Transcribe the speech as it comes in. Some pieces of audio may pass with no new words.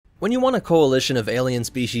When you want a coalition of alien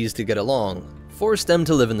species to get along, force them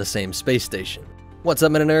to live in the same space station. What's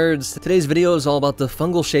up, MetaNerdz? Today's video is all about the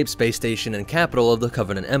fungal-shaped space station and capital of the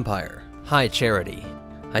Covenant Empire, High Charity.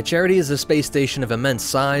 High Charity is a space station of immense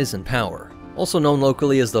size and power. Also known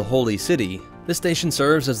locally as the Holy City, this station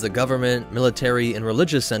serves as the government, military, and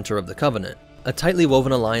religious center of the Covenant, a tightly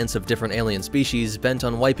woven alliance of different alien species bent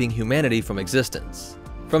on wiping humanity from existence.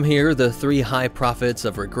 From here, the three high prophets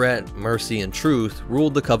of regret, mercy, and truth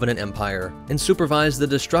ruled the Covenant Empire and supervised the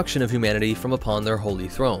destruction of humanity from upon their holy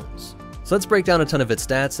thrones. So let's break down a ton of its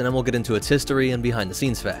stats and then we'll get into its history and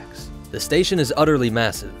behind-the-scenes facts. The station is utterly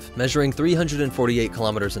massive, measuring 348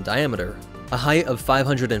 kilometers in diameter, a height of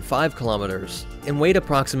 505 kilometers, and weighed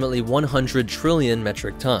approximately 100 trillion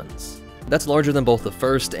metric tons. That's larger than both the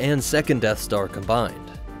first and second Death Star combined.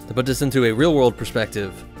 To put this into a real-world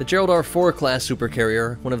perspective, the Gerald R-4 class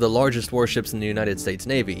supercarrier, one of the largest warships in the United States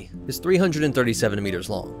Navy, is 337 meters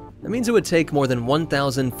long. That means it would take more than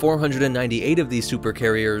 1,498 of these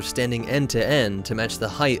supercarriers standing end-to-end to match the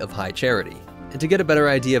height of High Charity. And to get a better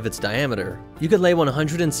idea of its diameter, you could lay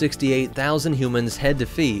 168,000 humans head to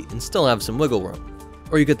feet and still have some wiggle room.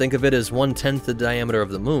 Or you could think of it as 1/10 the diameter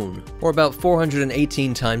of the moon, or about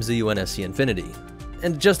 418 times the UNSC Infinity.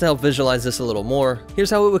 And just to help visualize this a little more, here's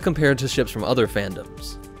how it would compare to ships from other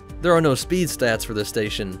fandoms. There are no speed stats for this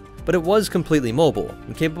station, but it was completely mobile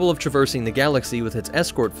and capable of traversing the galaxy with its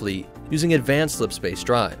escort fleet using advanced slipspace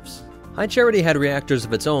drives. High Charity had reactors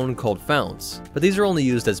of its own called founts, but these are only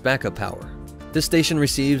used as backup power. This station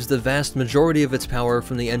receives the vast majority of its power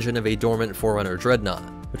from the engine of a dormant Forerunner dreadnought,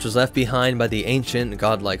 which was left behind by the ancient,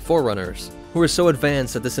 godlike Forerunners, who are so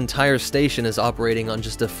advanced that this entire station is operating on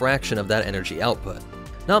just a fraction of that energy output.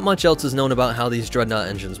 Not much else is known about how these dreadnought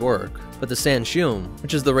engines work, but the Sanshum,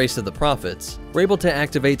 which is the race of the prophets, were able to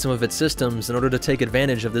activate some of its systems in order to take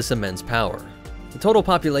advantage of this immense power. The total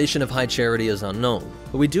population of High Charity is unknown,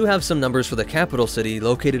 but we do have some numbers for the capital city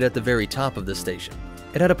located at the very top of this station.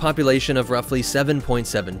 It had a population of roughly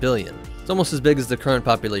 7.7 billion. It's almost as big as the current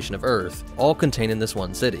population of Earth, all contained in this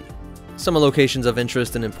one city. Some locations of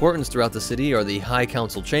interest and importance throughout the city are the High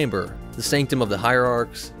Council Chamber, the Sanctum of the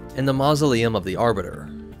Hierarchs, and the Mausoleum of the Arbiter.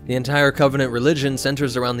 The entire Covenant religion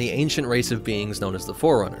centers around the ancient race of beings known as the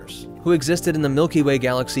Forerunners, who existed in the Milky Way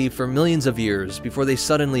galaxy for millions of years before they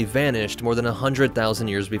suddenly vanished more than 100,000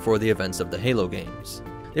 years before the events of the Halo games.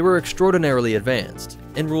 They were extraordinarily advanced,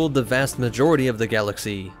 and ruled the vast majority of the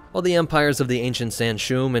galaxy, while the empires of the ancient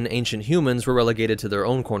Sanshum and ancient humans were relegated to their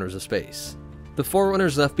own corners of space. The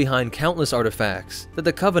Forerunners left behind countless artifacts that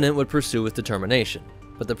the Covenant would pursue with determination,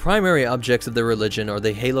 but the primary objects of their religion are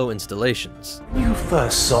the Halo installations. When you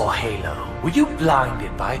first saw Halo, were you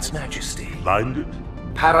blinded by its majesty? Blinded?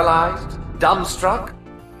 Paralyzed? Dumbstruck?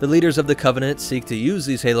 The leaders of the Covenant seek to use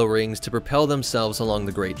these Halo rings to propel themselves along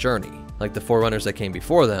the Great Journey, like the Forerunners that came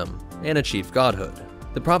before them, and achieve godhood.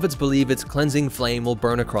 The prophets believe its cleansing flame will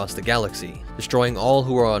burn across the galaxy, destroying all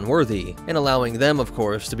who are unworthy, and allowing them, of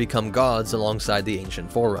course, to become gods alongside the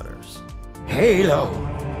ancient Forerunners. Halo,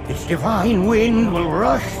 its divine wind will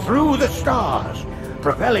rush through the stars,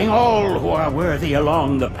 propelling all who are worthy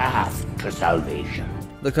along the path to salvation.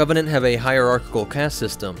 The Covenant have a hierarchical caste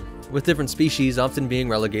system, with different species often being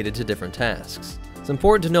relegated to different tasks. It's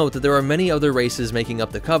important to note that there are many other races making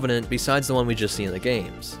up the Covenant besides the one we just see in the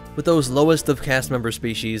games, with those lowest of caste member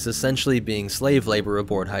species essentially being slave labor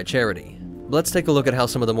aboard High Charity. But let's take a look at how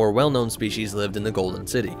some of the more well-known species lived in the Golden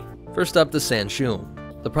City. First up, the Sanshum.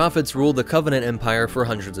 The prophets ruled the Covenant Empire for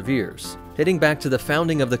hundreds of years, dating back to the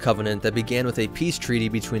founding of the Covenant that began with a peace treaty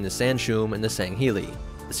between the Sanshum and the Sangheli.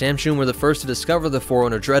 The Sanshum were the first to discover the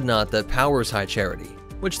Forerunner dreadnought that powers High Charity,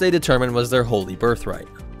 which they determined was their holy birthright.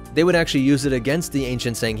 They would actually use it against the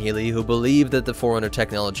ancient Sangheli who believed that the Forerunner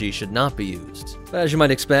technology should not be used. But as you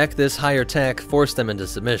might expect, this higher tech forced them into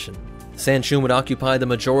submission. The Sanshum would occupy the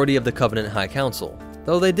majority of the Covenant High Council,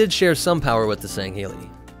 though they did share some power with the Sangheli.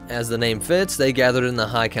 As the name fits, they gathered in the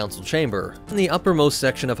High Council Chamber, in the uppermost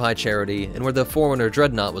section of High Charity and where the Forerunner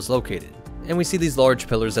dreadnought was located, and we see these large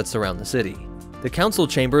pillars that surround the city. The Council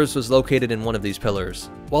Chambers was located in one of these pillars,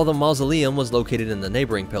 while the Mausoleum was located in the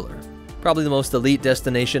neighboring pillar. Probably the most elite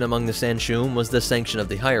destination among the Sanshum was the Sanction of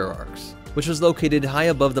the Hierarchs, which was located high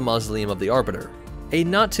above the Mausoleum of the Arbiter. A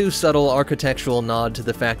not too subtle architectural nod to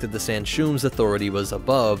the fact that the Sanshum's authority was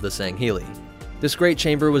above the Sangheli. This great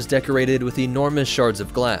chamber was decorated with enormous shards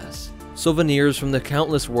of glass, souvenirs from the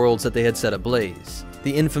countless worlds that they had set ablaze,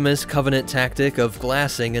 the infamous Covenant tactic of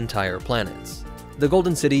glassing entire planets. The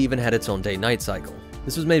Golden City even had its own day-night cycle.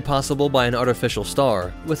 This was made possible by an artificial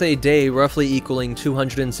star, with a day roughly equaling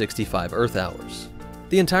 265 Earth hours.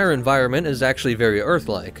 The entire environment is actually very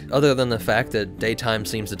Earth-like, other than the fact that daytime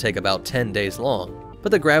seems to take about 10 days long.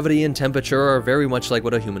 But the gravity and temperature are very much like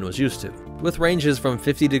what a human was used to, with ranges from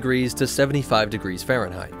 50 degrees to 75 degrees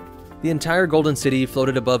Fahrenheit. The entire Golden City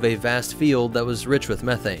floated above a vast field that was rich with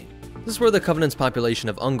methane. This is where the Covenant's population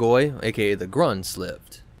of Ungoi, aka the Grunts,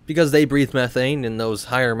 lived. Because they breathed methane and those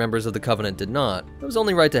higher members of the Covenant did not, it was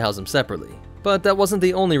only right to house them separately. But that wasn't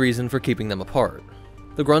the only reason for keeping them apart.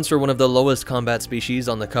 The Grunts are one of the lowest combat species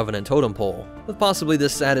on the Covenant totem pole, with possibly the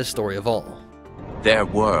saddest story of all. Their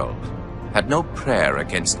world had no prayer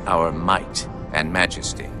against our might and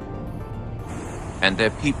majesty, and their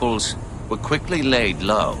peoples were quickly laid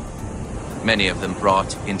low, many of them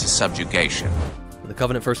brought into subjugation. When the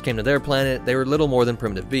Covenant first came to their planet, they were little more than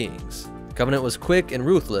primitive beings. The Covenant was quick and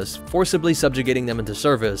ruthless, forcibly subjugating them into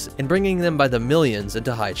service and bringing them by the millions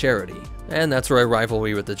into high charity. And that's where a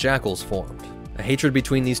rivalry with the Jackals formed. A hatred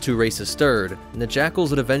between these two races stirred, and the Jackals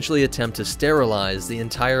would eventually attempt to sterilize the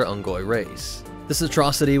entire Ungoi race. This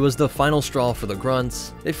atrocity was the final straw for the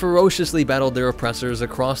Grunts. They ferociously battled their oppressors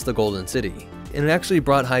across the Golden City, and it actually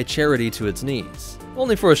brought high charity to its knees.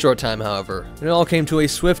 Only for a short time, however. It all came to a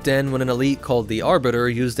swift end when an elite called the Arbiter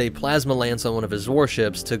used a plasma lance on one of his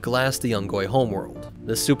warships to glass the Ungoi homeworld.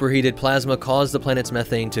 This superheated plasma caused the planet's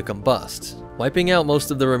methane to combust, wiping out most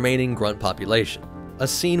of the remaining Grunt population. A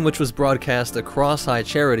scene which was broadcast across high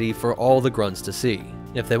charity for all the Grunts to see.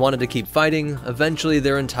 If they wanted to keep fighting, eventually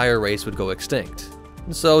their entire race would go extinct.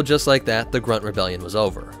 And so, just like that, the Grunt Rebellion was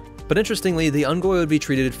over. But interestingly, the Ungoi would be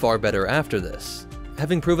treated far better after this.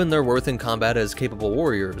 Having proven their worth in combat as capable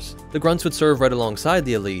warriors, the Grunts would serve right alongside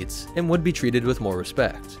the elites and would be treated with more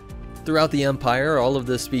respect. Throughout the Empire, all of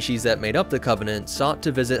the species that made up the Covenant sought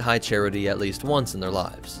to visit high charity at least once in their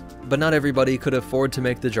lives. But not everybody could afford to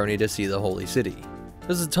make the journey to see the Holy City.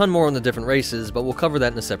 There's a ton more on the different races, but we'll cover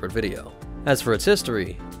that in a separate video. As for its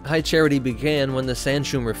history, high charity began when the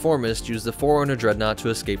Sanshum reformists used the Forerunner dreadnought to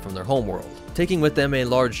escape from their homeworld, taking with them a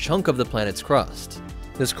large chunk of the planet's crust.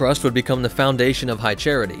 This crust would become the foundation of high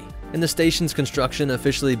charity, and the station's construction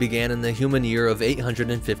officially began in the human year of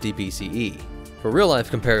 850 BCE. For real-life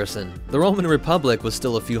comparison, the Roman Republic was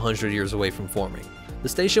still a few hundred years away from forming. The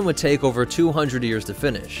station would take over 200 years to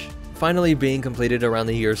finish, finally being completed around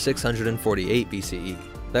the year 648 BCE.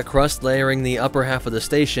 That crust layering the upper half of the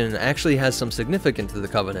station actually has some significance to the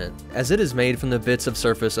Covenant, as it is made from the bits of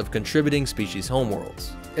surface of contributing species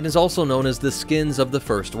homeworlds. It is also known as the skins of the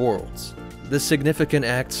First Worlds. This significant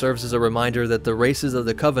act serves as a reminder that the races of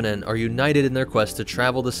the Covenant are united in their quest to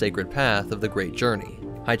travel the sacred path of the Great Journey.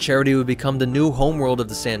 High Charity would become the new homeworld of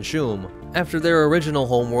the Sanshum, after their original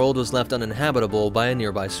homeworld was left uninhabitable by a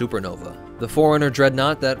nearby supernova. The Forerunner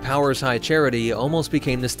dreadnought that powers High Charity almost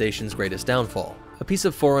became the station's greatest downfall. A piece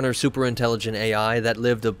of Forerunner superintelligent AI that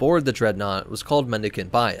lived aboard the dreadnought was called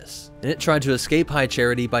Mendicant Bias, and it tried to escape High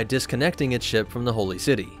Charity by disconnecting its ship from the Holy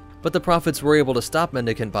City. But the Prophets were able to stop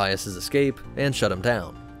Mendicant Bias's escape and shut him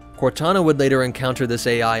down. Cortana would later encounter this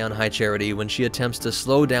AI on High Charity when she attempts to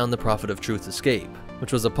slow down the Prophet of Truth's escape,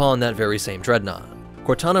 which was upon that very same dreadnought.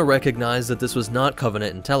 Cortana recognized that this was not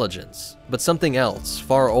Covenant intelligence, but something else,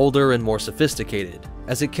 far older and more sophisticated,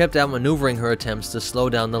 as it kept outmaneuvering her attempts to slow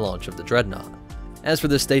down the launch of the dreadnought. As for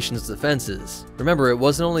the station's defenses, remember it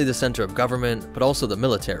wasn't only the center of government, but also the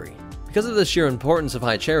military. Because of the sheer importance of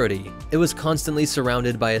High Charity, it was constantly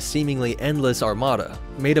surrounded by a seemingly endless armada,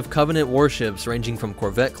 made of Covenant warships ranging from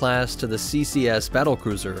Corvette class to the CCS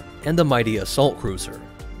battlecruiser and the mighty assault cruiser.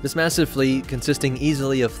 This massive fleet, consisting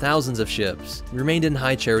easily of thousands of ships, remained in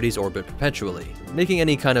High Charity's orbit perpetually, making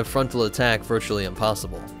any kind of frontal attack virtually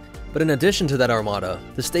impossible. But in addition to that armada,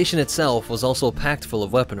 the station itself was also packed full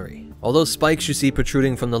of weaponry. All those spikes you see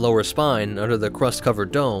protruding from the lower spine under the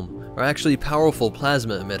crust-covered dome are actually powerful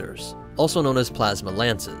plasma emitters, also known as plasma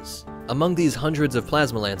lances. Among these hundreds of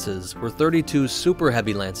plasma lances were 32 super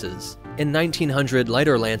heavy lances and 1900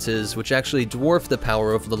 lighter lances, which actually dwarfed the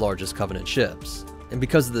power of the largest Covenant ships. And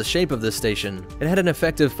because of the shape of this station, it had an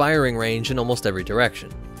effective firing range in almost every direction.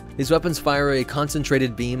 These weapons fire a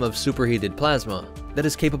concentrated beam of superheated plasma that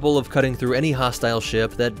is capable of cutting through any hostile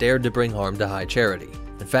ship that dared to bring harm to High Charity.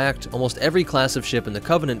 In fact, almost every class of ship in the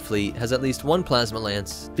Covenant fleet has at least one plasma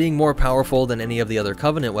lance, being more powerful than any of the other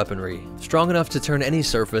Covenant weaponry, strong enough to turn any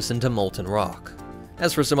surface into molten rock.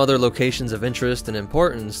 As for some other locations of interest and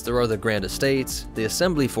importance, there are the Grand Estates, the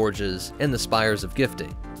Assembly Forges, and the Spires of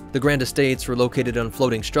Gifting. The Grand Estates were located on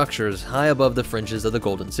floating structures high above the fringes of the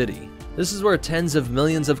Golden City. This is where tens of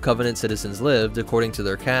millions of Covenant citizens lived according to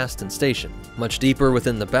their caste and station. Much deeper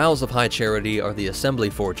within the bowels of High Charity are the Assembly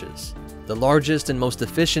Forges, the largest and most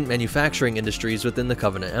efficient manufacturing industries within the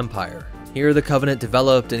Covenant Empire. Here the Covenant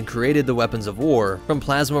developed and created the weapons of war, from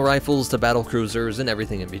plasma rifles to battle cruisers and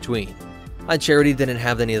everything in between. High Charity didn't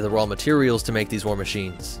have any of the raw materials to make these war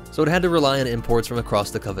machines, so it had to rely on imports from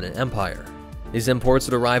across the Covenant Empire. These imports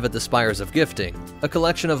would arrive at the Spires of Gifting, a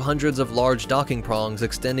collection of hundreds of large docking prongs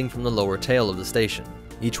extending from the lower tail of the station.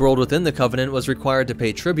 Each world within the Covenant was required to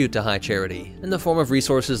pay tribute to High Charity in the form of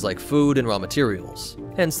resources like food and raw materials,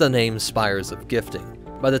 hence the name Spires of Gifting.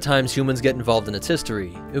 By the times humans get involved in its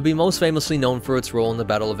history, it would be most famously known for its role in the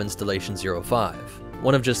Battle of Installation 05,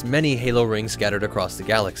 one of just many Halo rings scattered across the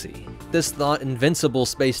galaxy. This thought-invincible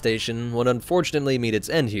space station would unfortunately meet its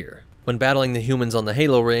end here. When battling the humans on the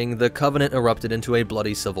Halo ring, the Covenant erupted into a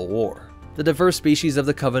bloody civil war. The diverse species of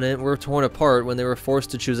the Covenant were torn apart when they were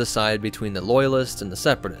forced to choose a side between the Loyalists and the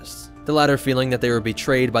Separatists, the latter feeling that they were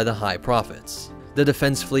betrayed by the High Prophets. The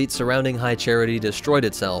defense fleet surrounding High Charity destroyed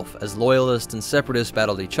itself as Loyalists and Separatists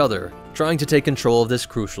battled each other, trying to take control of this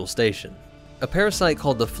crucial station. A parasite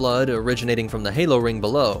called the Flood, originating from the Halo ring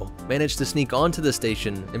below, managed to sneak onto the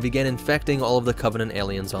station and began infecting all of the Covenant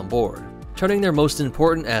aliens on board, turning their most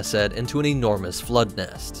important asset into an enormous flood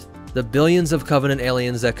nest. The billions of Covenant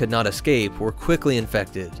aliens that could not escape were quickly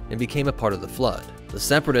infected and became a part of the Flood. The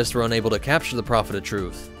Separatists were unable to capture the Prophet of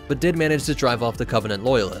Truth, but did manage to drive off the Covenant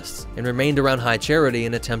Loyalists, and remained around High Charity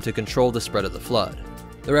in an attempt to control the spread of the Flood.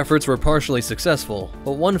 Their efforts were partially successful,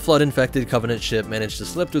 but one Flood-infected Covenant ship managed to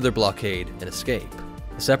slip through their blockade and escape.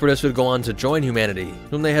 The Separatists would go on to join humanity,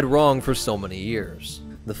 whom they had wronged for so many years.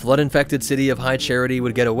 The Flood-infected city of High Charity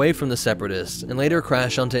would get away from the Separatists and later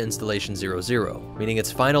crash onto Installation 00, meaning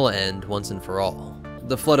its final end once and for all.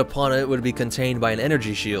 The Flood upon it would be contained by an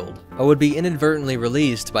energy shield, or would be inadvertently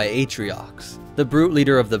released by Atriox, the brute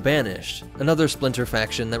leader of the Banished, another splinter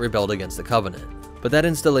faction that rebelled against the Covenant. But that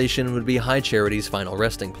installation would be High Charity's final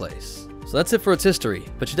resting place. So that's it for its history,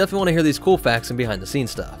 but you definitely want to hear these cool facts and behind the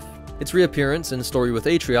scenes stuff. Its reappearance and story with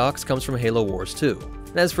Atriox comes from Halo Wars 2.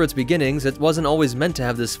 And as for its beginnings, it wasn't always meant to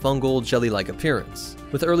have this fungal, jelly-like appearance,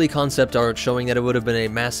 with early concept art showing that it would have been a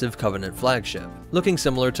massive Covenant flagship, looking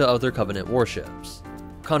similar to other Covenant warships.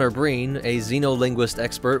 Connor Breen, a xenolinguist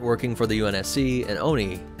expert working for the UNSC and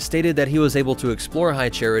ONI, stated that he was able to explore High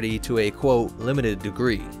Charity to a, quote, limited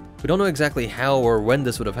degree. We don't know exactly how or when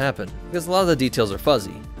this would have happened, because a lot of the details are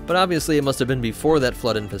fuzzy, but obviously it must have been before that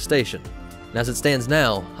Flood infestation. And as it stands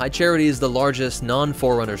now, High Charity is the largest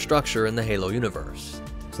non-Forerunner structure in the Halo universe.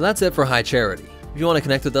 So that's it for High Charity. If you want to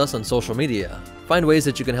connect with us on social media, find ways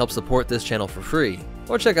that you can help support this channel for free,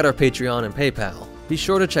 or check out our Patreon and PayPal, be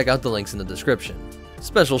sure to check out the links in the description.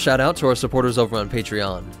 Special shout out to our supporters over on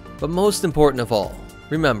Patreon. But most important of all,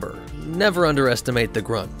 remember, never underestimate the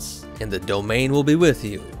grunts, and the domain will be with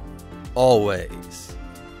you, always.